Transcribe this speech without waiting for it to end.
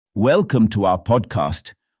Welcome to our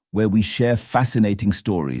podcast, where we share fascinating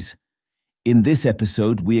stories. In this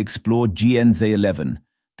episode, we explore GN-z11,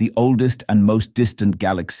 the oldest and most distant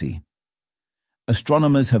galaxy.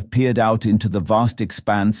 Astronomers have peered out into the vast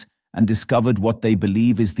expanse and discovered what they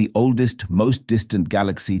believe is the oldest, most distant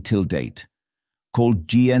galaxy till date. Called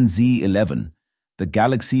GN-z11, the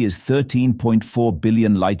galaxy is 13.4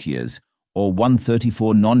 billion light-years, or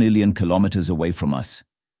 134 non-alien kilometers away from us.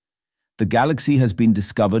 The galaxy has been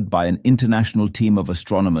discovered by an international team of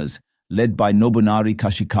astronomers led by Nobunari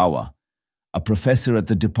Kashikawa, a professor at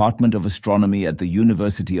the Department of Astronomy at the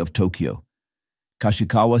University of Tokyo.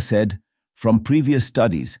 Kashikawa said, "From previous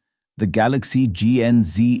studies, the galaxy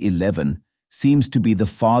GN-z11 seems to be the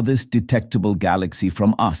farthest detectable galaxy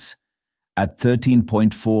from us, at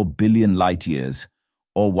 13.4 billion light-years,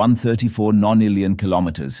 or 134 non-alien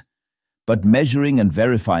kilometers. But measuring and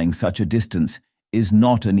verifying such a distance is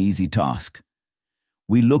not an easy task.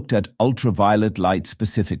 We looked at ultraviolet light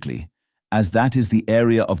specifically, as that is the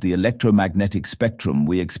area of the electromagnetic spectrum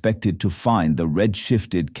we expected to find the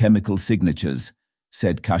redshifted chemical signatures,"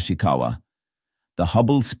 said Kashikawa. The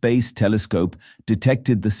Hubble Space Telescope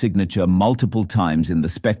detected the signature multiple times in the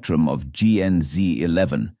spectrum of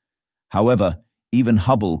GN-z11. However, even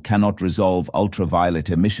Hubble cannot resolve ultraviolet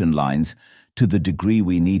emission lines to the degree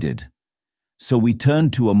we needed. So we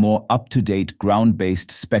turned to a more up-to-date ground-based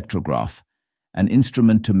spectrograph, an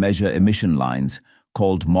instrument to measure emission lines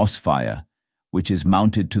called MOSFIRE, which is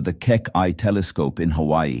mounted to the Keck telescope in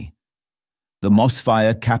Hawaii. The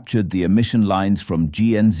MOSFIRE captured the emission lines from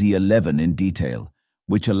GN-z11 in detail,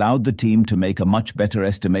 which allowed the team to make a much better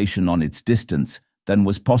estimation on its distance than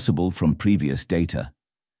was possible from previous data.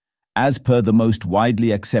 As per the most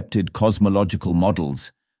widely accepted cosmological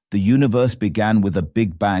models, the universe began with a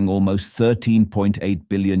Big Bang almost 13.8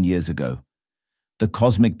 billion years ago. The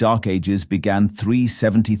cosmic dark ages began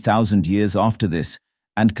 370,000 years after this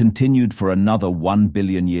and continued for another 1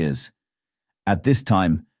 billion years. At this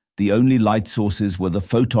time, the only light sources were the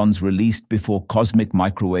photons released before cosmic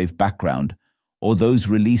microwave background, or those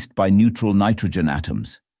released by neutral nitrogen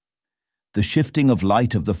atoms. The shifting of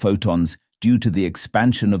light of the photons due to the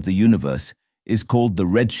expansion of the universe is called the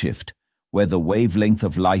redshift, where the wavelength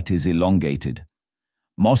of light is elongated.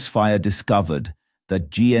 MOSFIRE discovered that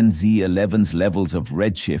GN-z11's levels of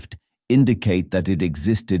redshift indicate that it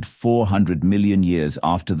existed 400 million years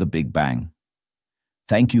after the Big Bang.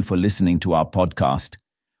 Thank you for listening to our podcast.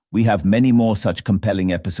 We have many more such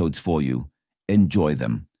compelling episodes for you. Enjoy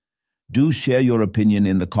them. Do share your opinion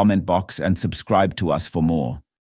in the comment box and subscribe to us for more.